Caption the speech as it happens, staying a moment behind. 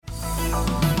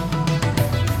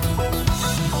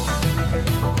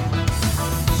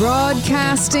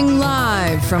Broadcasting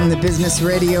live from the Business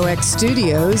Radio X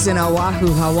studios in Oahu,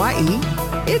 Hawaii,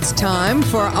 it's time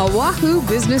for Oahu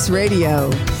Business Radio.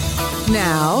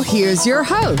 Now, here's your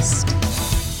host.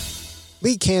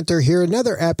 Lee Cantor here,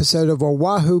 another episode of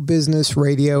Oahu Business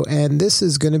Radio, and this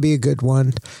is going to be a good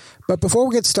one. But before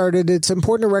we get started, it's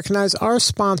important to recognize our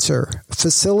sponsor,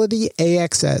 Facility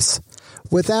AXS.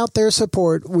 Without their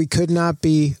support, we could not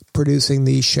be producing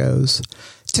these shows.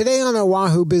 Today on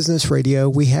Oahu Business Radio,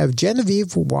 we have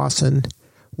Genevieve Wasson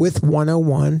with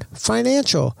 101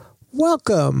 Financial.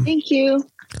 Welcome. Thank you.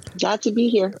 Glad to be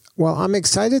here. Well, I'm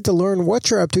excited to learn what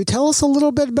you're up to. Tell us a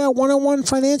little bit about 101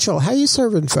 Financial. How are you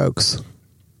serving folks?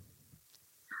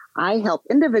 I help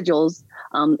individuals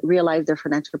realize their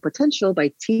financial potential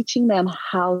by teaching them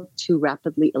how to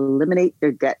rapidly eliminate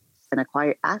their debts and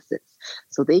acquire assets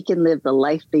so they can live the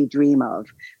life they dream of.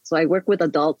 So I work with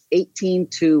adults 18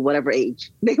 to whatever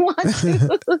age they want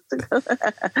to.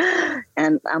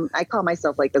 And I call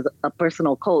myself like a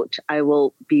personal coach. I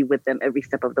will be with them every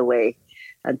step of the way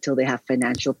until they have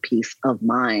financial peace of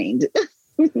mind.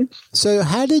 So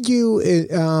how did you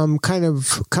kind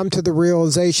of come to the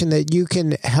realization that you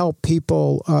can help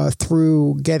people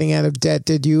through getting out of debt?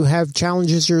 Did you have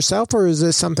challenges yourself, or is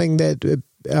this something that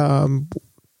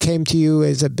came to you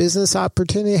as a business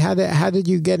opportunity? How did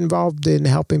you get involved in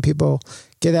helping people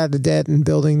get out of debt and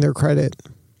building their credit?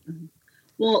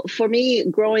 Well, for me,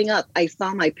 growing up, I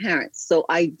saw my parents. So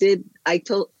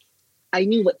I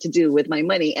knew what to do with my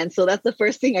money. And so that's the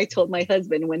first thing I told my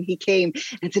husband when he came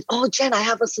and said, "Oh, Jen, I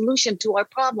have a solution to our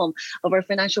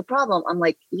financial problem." I'm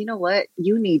like, you know what?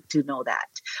 You need to know that.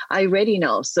 I already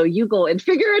know. So you go and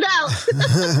figure it out.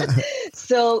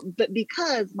 But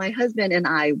because my husband and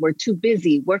I were too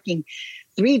busy working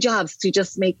 3 jobs to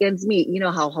just make ends meet, you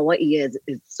know how Hawaii is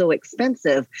so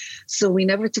expensive. So we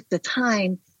never took the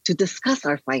time to discuss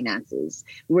our finances.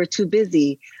 We're too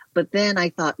busy. But then I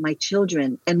thought my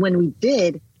children, and when we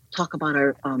did talk about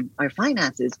our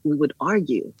finances, we would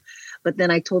argue. But then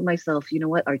I told myself, you know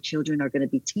what? Our children are going to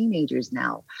be teenagers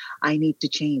now. I need to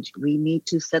change. We need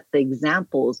to set the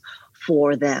examples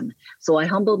for them. So I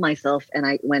humbled myself.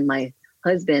 And when my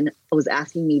husband was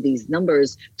asking me these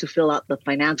numbers to fill out the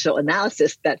financial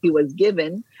analysis that he was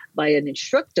given by an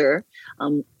instructor,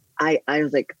 I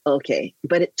was like, okay,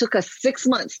 but it took us 6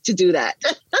 months to do that.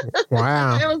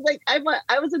 Wow. I was like, I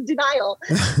was in denial.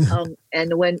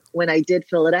 And when I did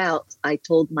fill it out, I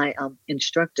told my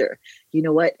instructor, you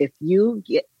know what, if you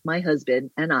get my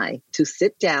husband and I to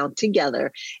sit down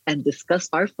together and discuss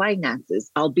our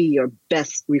finances, I'll be your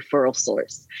best referral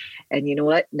source. And you know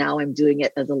what, now I'm doing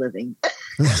it as a living.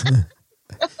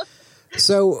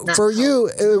 So for you,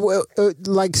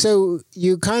 so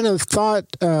you kind of thought,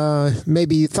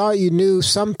 maybe you thought you knew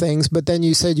some things, but then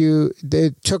you said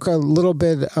it took a little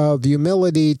bit of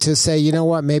humility to say, you know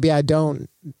what, maybe I don't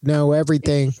know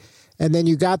everything. And then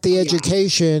you got the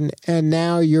education, and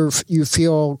now you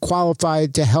feel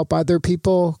qualified to help other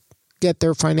people get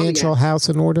their financial house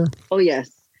in order? Oh, yes.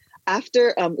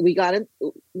 After we got it,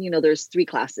 there's 3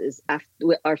 classes.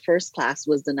 Our first class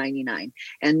was the 99,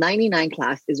 and 99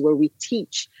 class is where we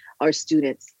teach our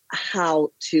students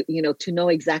how to know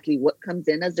exactly what comes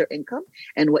in as their income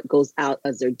and what goes out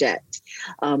as their debt.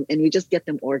 And we just get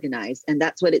them organized. And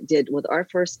that's what it did with our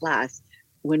first class.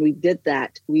 When we did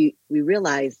that, we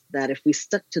realized that if we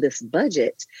stuck to this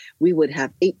budget, we would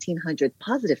have 1,800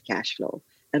 positive cash flow.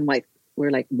 And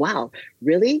we're like, wow,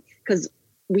 really? Because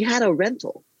we had a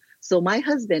rental. So my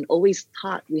husband always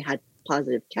taught we had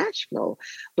positive cash flow.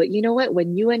 But you know what?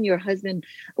 When you and your husband,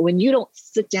 when you don't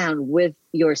sit down with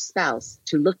your spouse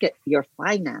to look at your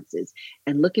finances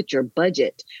and look at your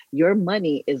budget, your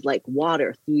money is like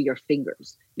water through your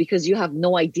fingers because you have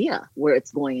no idea where it's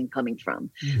going and coming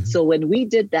from. Mm-hmm. So when we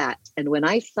did that, and when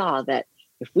I saw that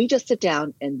if we just sit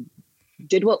down and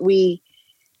did what we,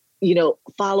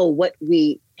 follow what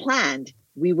we planned,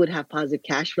 we would have positive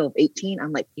cash flow of 18.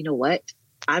 I'm like, you know what?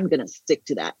 I'm going to stick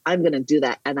to that. I'm going to do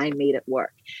that. And I made it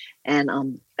work.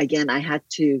 And again, I had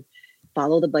to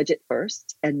follow the budget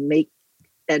first and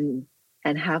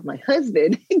have my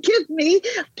husband give me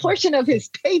a portion of his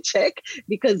paycheck,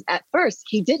 because at first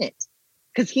he didn't,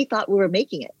 because he thought we were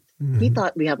making it. Mm-hmm. He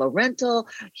thought we have a rental.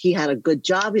 He had a good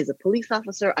job. He's a police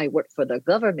officer. I worked for the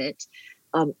government.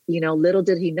 Little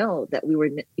did he know that we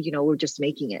were, we're just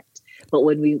making it. But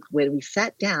when we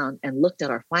sat down and looked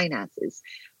at our finances,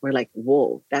 we're like,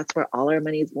 whoa, that's where all our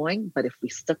money is going. But if we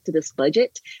stuck to this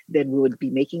budget, then we would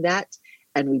be making that.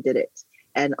 And we did it.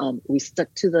 And we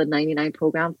stuck to the 99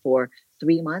 program for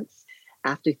 3 months.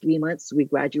 After 3 months, we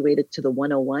graduated to the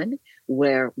 101,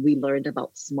 where we learned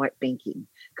about smart banking,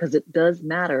 because it does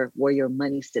matter where your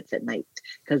money sits at night,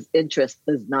 because interest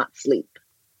does not sleep.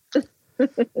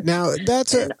 Now,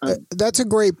 that's a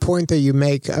great point that you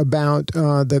make about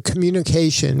the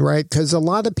communication, right? Because a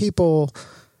lot of people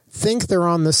think they're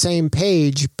on the same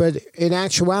page, but in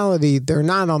actuality, they're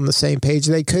not on the same page.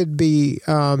 They could be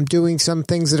doing some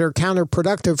things that are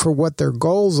counterproductive for what their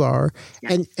goals are.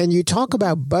 Yes. And you talk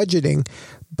about budgeting.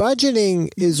 Budgeting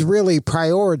is really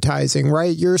prioritizing,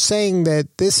 right? You're saying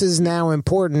that this is now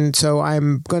important, so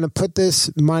I'm going to put this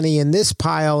money in this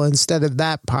pile instead of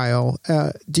that pile.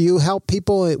 Do you help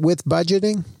people with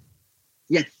budgeting?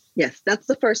 Yes, that's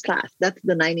the first class. That's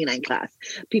the 99 class.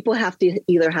 People have to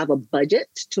either have a budget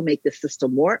to make the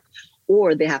system work,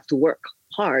 or they have to work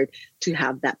hard to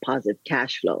have that positive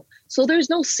cash flow. So there's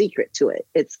no secret to it.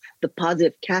 It's the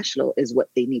positive cash flow is what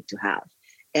they need to have.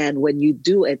 And when you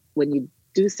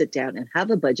do sit down and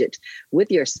have a budget with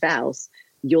your spouse,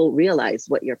 you'll realize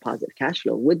what your positive cash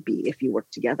flow would be if you work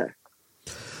together.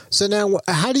 So now,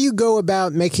 how do you go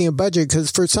about making a budget? Because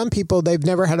for some people, they've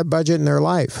never had a budget in their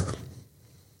life.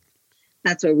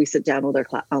 That's where we sit down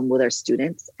with our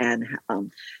students, and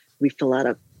we fill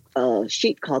out a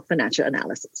sheet called financial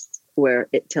analysis, where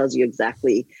it tells you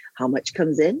exactly how much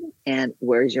comes in and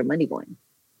where is your money going.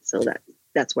 So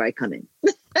that's where I come in.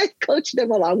 I coach them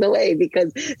along the way,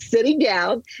 because sitting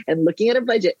down and looking at a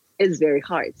budget is very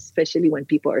hard, especially when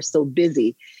people are so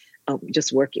busy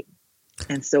just working.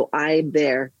 And so I'm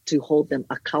there to hold them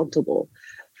accountable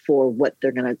for what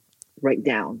they're going to write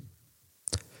down.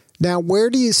 Now, where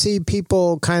do you see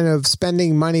people kind of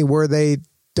spending money where they're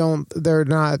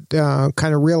not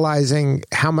kind of realizing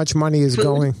how much money is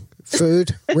going?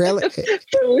 Food, really?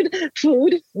 Food.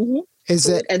 Mm-hmm. Is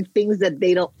food it and things that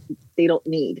they don't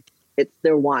need? It's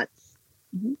their wants.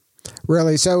 Mm-hmm.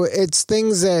 Really? So it's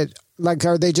things that, like,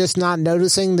 are they just not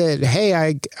noticing that? Hey,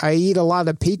 I eat a lot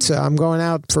of pizza. I'm going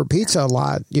out for pizza a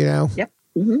lot. You know? Yep.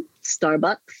 Mm-hmm.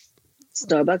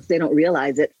 Starbucks, they don't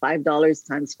realize it. $5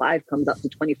 times 5 comes up to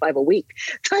 25 a week.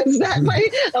 Times that by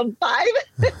 5.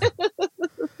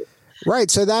 Right.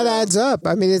 So that adds up.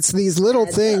 I mean, it's these little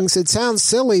things. It sounds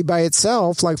silly by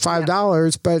itself, like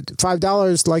 $5, but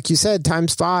 $5, like you said,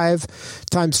 times 5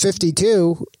 times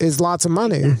 52 is lots of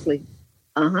money. Exactly.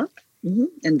 Uh-huh. Mm-hmm.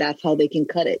 And that's how they can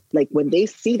cut it. Like when they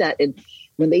see that in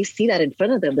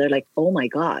front of them, they're like, oh my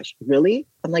gosh, really?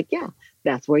 I'm like, yeah,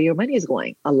 that's where your money is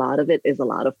going. A lot of it is a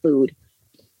lot of food,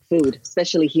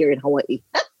 especially here in Hawaii.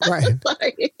 Right.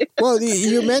 Well,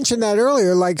 you mentioned that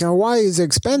earlier, like Hawaii is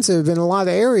expensive in a lot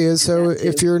of areas. So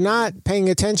if you're not paying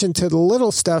attention to the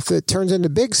little stuff, it turns into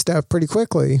big stuff pretty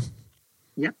quickly.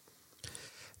 Yep.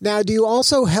 Now, do you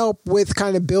also help with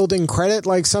kind of building credit?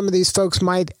 Like some of these folks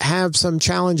might have some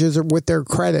challenges with their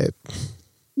credit.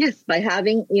 Yes, by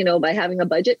having a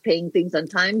budget, paying things on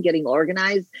time, getting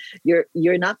organized, you're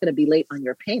not going to be late on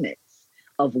your payments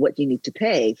of what you need to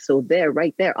pay. So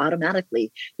right there,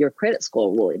 automatically, your credit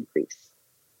score will increase.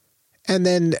 And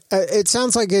then it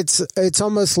sounds like it's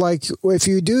almost like if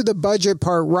you do the budget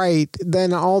part right,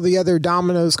 then all the other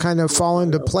dominoes kind of fall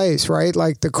into place, right?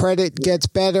 Like the credit gets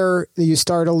better, you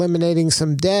start eliminating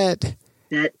some debt.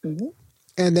 Mm-hmm.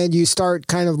 And then you start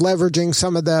kind of leveraging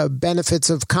some of the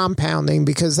benefits of compounding,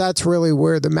 because that's really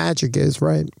where the magic is,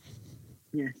 right?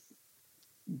 Yes.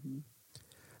 Mm-hmm.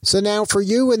 So now for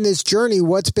you in this journey,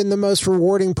 what's been the most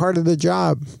rewarding part of the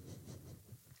job?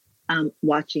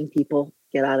 Watching people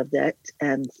get out of debt.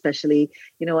 And especially,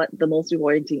 you know what, the most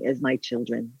rewarding thing is my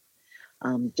children.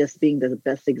 Just being the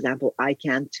best example I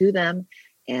can to them.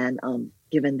 And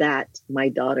given that, my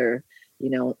daughter,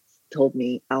 told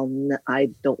me I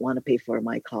don't want to pay for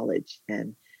my college.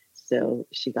 And so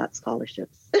she got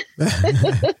scholarships.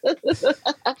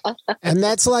 And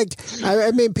that's like,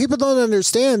 I mean, people don't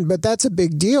understand, but that's a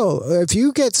big deal. If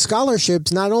you get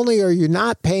scholarships, not only are you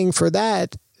not paying for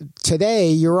that today,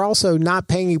 you're also not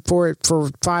paying for it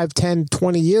for 5, 10,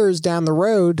 20 years down the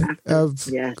road of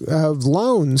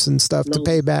loans and stuff to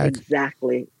pay back.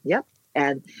 Exactly. Yep.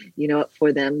 And,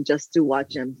 for them, just to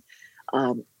watch them,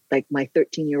 like my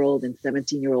 13-year-old and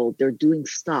 17-year-old, they're doing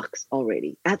stocks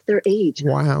already at their age.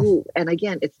 Wow. Ooh, and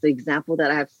again, it's the example that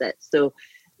I have set. So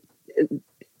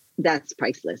that's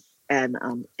priceless. And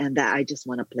that I just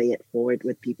want to play it forward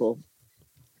with people.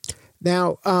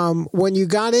 Now, when you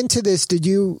got into this, did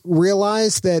you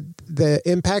realize that the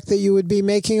impact that you would be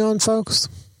making on folks?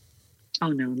 Oh,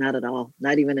 no, not at all.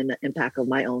 Not even in the impact of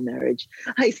my own marriage.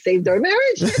 I saved our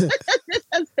marriage.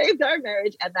 I saved our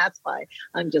marriage. And that's why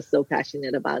I'm just so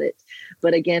passionate about it.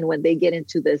 But again, when they get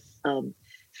into this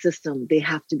system, they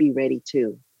have to be ready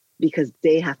too. because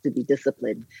they have to be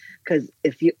disciplined. Because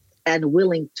and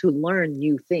willing to learn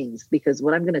new things, because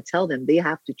what I'm going to tell them, they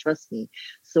have to trust me.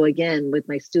 So again, with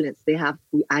my students,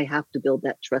 I have to build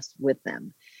that trust with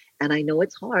them. And I know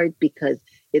it's hard because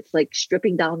it's like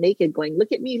stripping down naked, going,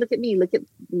 look at me, look at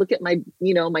my,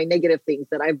 my negative things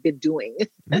that I've been doing.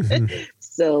 Mm-hmm.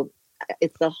 So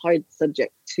it's a hard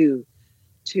subject to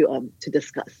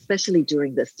discuss, especially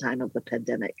during this time of the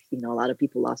pandemic. A lot of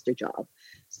people lost their job.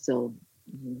 So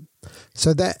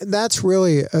So that's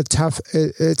really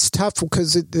it's tough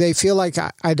because they feel like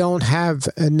I don't have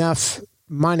enough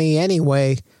money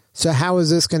anyway. So how is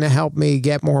this going to help me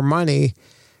get more money?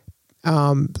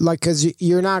 Because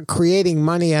you're not creating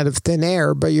money out of thin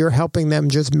air, but you're helping them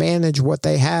just manage what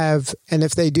they have. And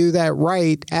if they do that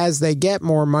right, as they get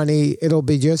more money, it'll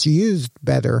be just used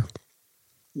better.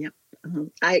 Yep.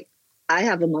 I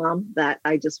have a mom that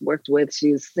I just worked with.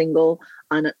 She's single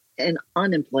in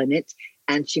unemployment,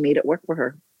 and she made it work for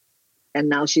her. And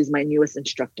now she's my newest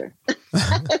instructor. So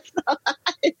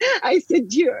I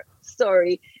said, your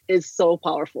story is so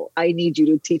powerful. I need you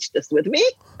to teach this with me.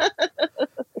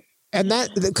 And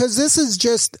because this is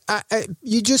just,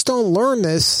 you just don't learn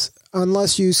this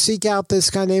unless you seek out this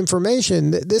kind of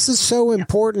information. This is so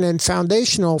important and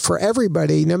foundational for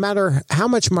everybody, no matter how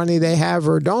much money they have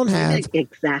or don't have.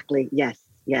 Exactly. Yes.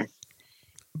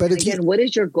 But again, what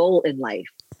is your goal in life?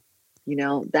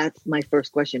 That's my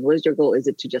first question. What is your goal? Is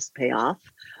it to just pay off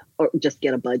or just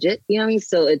get a budget? You know what I mean?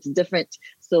 So it's different.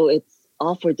 So it's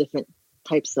all for different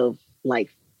types of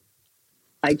life.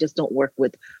 I just don't work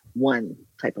with one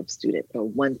type of student or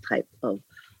one type of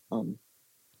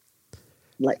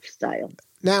lifestyle.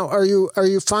 Now, are you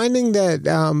finding that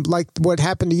like what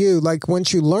happened to you, like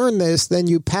once you learn this, then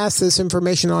you pass this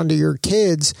information on to your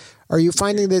kids? Are you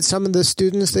finding that some of the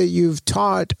students that you've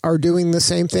taught are doing the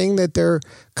same thing, that they're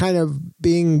kind of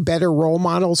being better role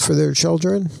models for their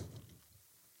children?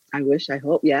 I wish, I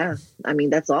hope. Yeah. I mean,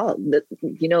 that's all.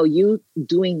 You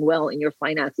doing well in your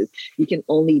finances, you can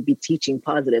only be teaching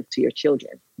positive to your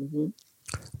children. Mm-hmm.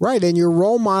 Right. And you're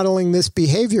role modeling this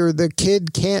behavior. The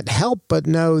kid can't help but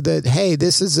know that, hey,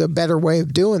 this is a better way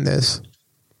of doing this.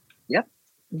 Yep.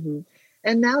 Mm-hmm.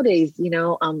 And nowadays,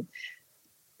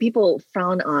 people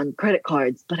frown on credit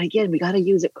cards. But again, we got to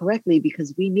use it correctly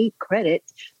because we need credit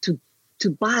to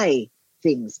buy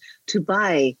things, to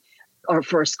buy our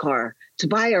first car, to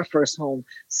buy our first home.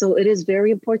 So it is very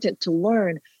important to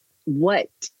learn what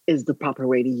is the proper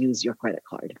way to use your credit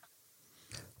card.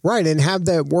 Right. And have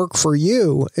that work for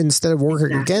you instead of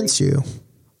working against you.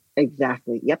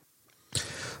 Exactly. Yep.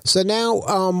 So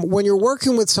now when you're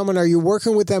working with someone, are you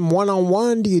working with them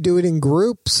one-on-one? Do you do it in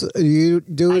groups? Do you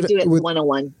do it? I do it with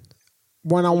one-on-one.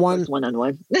 One-on-one?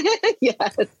 One-on-one.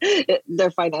 Yes.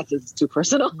 Their finances is too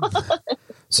personal.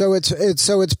 So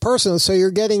it's personal. So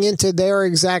you're getting into their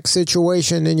exact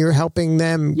situation and you're helping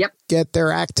them get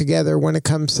their act together when it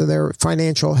comes to their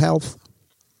financial health.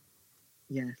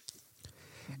 Yes.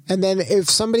 And then if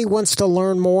somebody wants to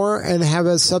learn more and have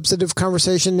a substantive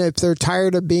conversation, if they're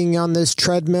tired of being on this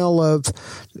treadmill of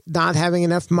not having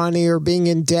enough money or being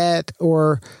in debt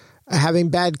or having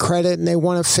bad credit and they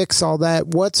want to fix all that,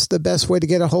 what's the best way to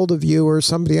get a hold of you or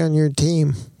somebody on your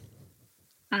team?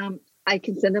 I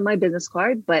can send them my business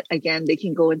card, but again, they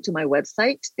can go into my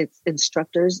website. It's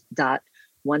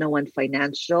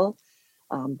instructors.101financial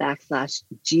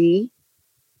 /GH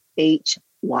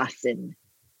Wasson.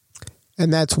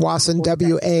 And that's Wasson,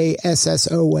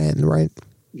 Wasson, right?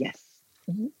 Yes.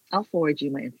 Mm-hmm. I'll forward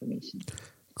you my information.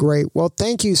 Great. Well,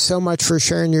 thank you so much for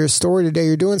sharing your story today.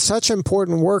 You're doing such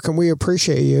important work, and we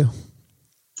appreciate you.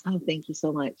 Oh, thank you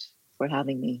so much for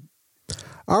having me.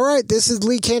 All right. This is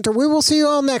Lee Cantor. We will see you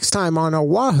all next time on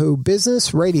Oahu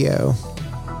Business Radio.